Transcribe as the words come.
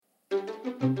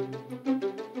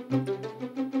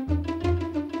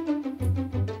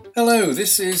Hello,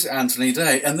 this is Anthony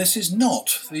Day, and this is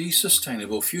not the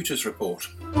Sustainable Futures Report.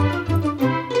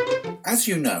 As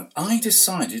you know, I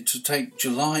decided to take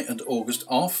July and August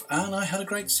off, and I had a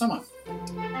great summer.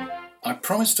 I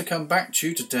promised to come back to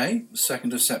you today, the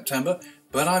 2nd of September,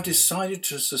 but I've decided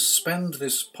to suspend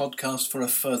this podcast for a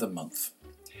further month.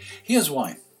 Here's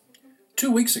why.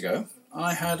 2 weeks ago,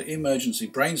 I had emergency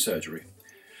brain surgery.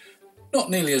 Not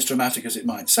nearly as dramatic as it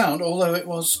might sound, although it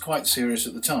was quite serious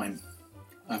at the time.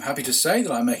 I'm happy to say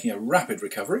that I'm making a rapid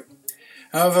recovery.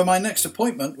 However, my next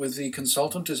appointment with the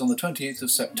consultant is on the 28th of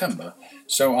September,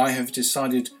 so I have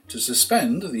decided to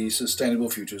suspend the Sustainable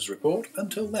Futures Report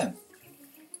until then.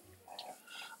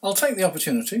 I'll take the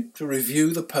opportunity to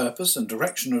review the purpose and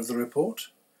direction of the report.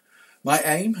 My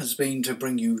aim has been to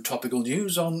bring you topical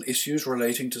news on issues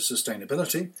relating to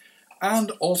sustainability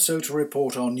and also to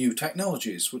report on new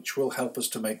technologies which will help us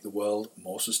to make the world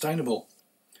more sustainable.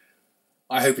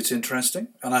 I hope it's interesting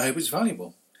and I hope it's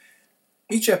valuable.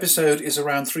 Each episode is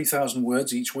around 3,000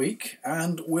 words each week,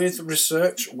 and with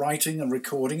research, writing and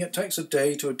recording it takes a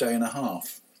day to a day and a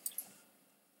half.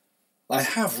 I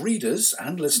have readers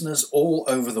and listeners all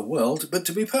over the world, but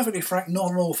to be perfectly frank,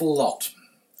 not an awful lot.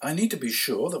 I need to be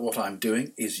sure that what I'm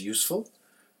doing is useful.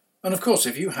 And of course,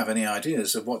 if you have any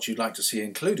ideas of what you'd like to see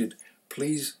included,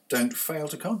 please don't fail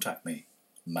to contact me.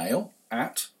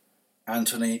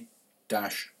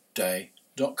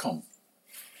 mail@anthony-day.com.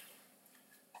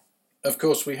 Of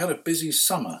course, we had a busy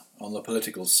summer on the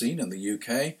political scene in the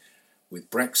UK,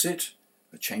 with Brexit,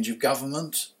 a change of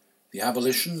government, the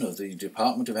abolition of the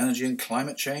Department of Energy and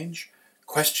Climate Change,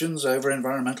 questions over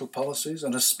environmental policies,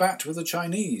 and a spat with the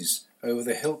Chinese over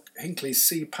the Hinkley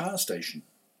C power station.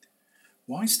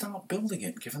 Why start building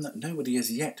it, given that nobody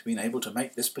has yet been able to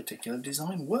make this particular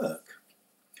design work?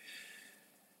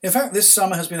 In fact, this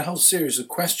summer has been a whole series of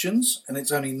questions, and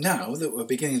it's only now that we're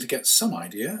beginning to get some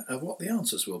idea of what the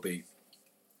answers will be.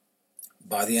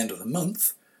 By the end of the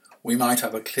month, we might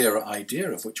have a clearer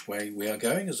idea of which way we are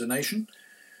going as a nation,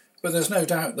 but there's no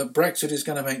doubt that Brexit is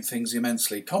going to make things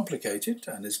immensely complicated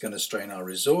and is going to strain our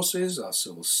resources, our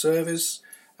civil service,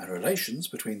 and relations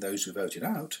between those who voted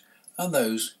out and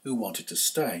those who wanted to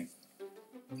stay.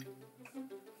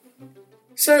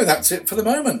 So that's it for the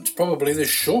moment, probably the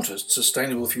shortest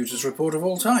Sustainable Futures report of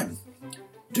all time.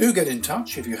 Do get in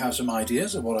touch if you have some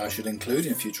ideas of what I should include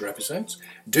in future episodes.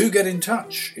 Do get in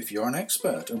touch if you're an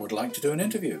expert and would like to do an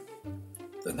interview.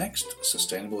 The next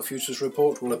Sustainable Futures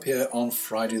report will appear on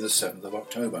Friday the 7th of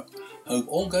October. Hope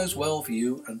all goes well for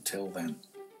you until then.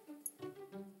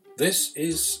 This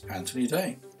is Anthony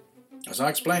Day. As I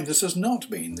explained, this has not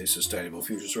been the Sustainable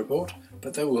Futures report,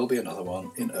 but there will be another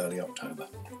one in early October.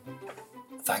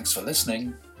 Thanks for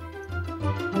listening.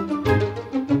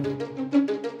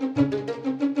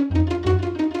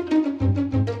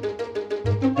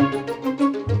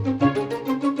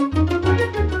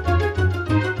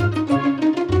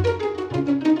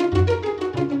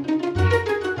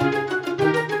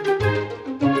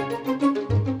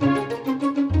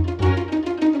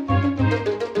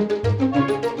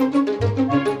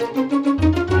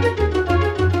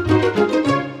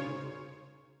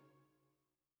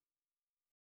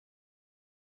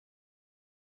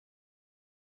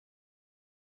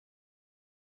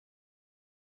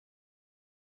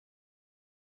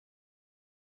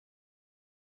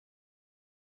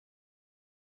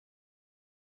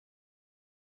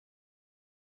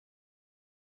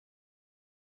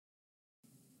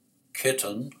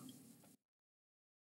 Kitten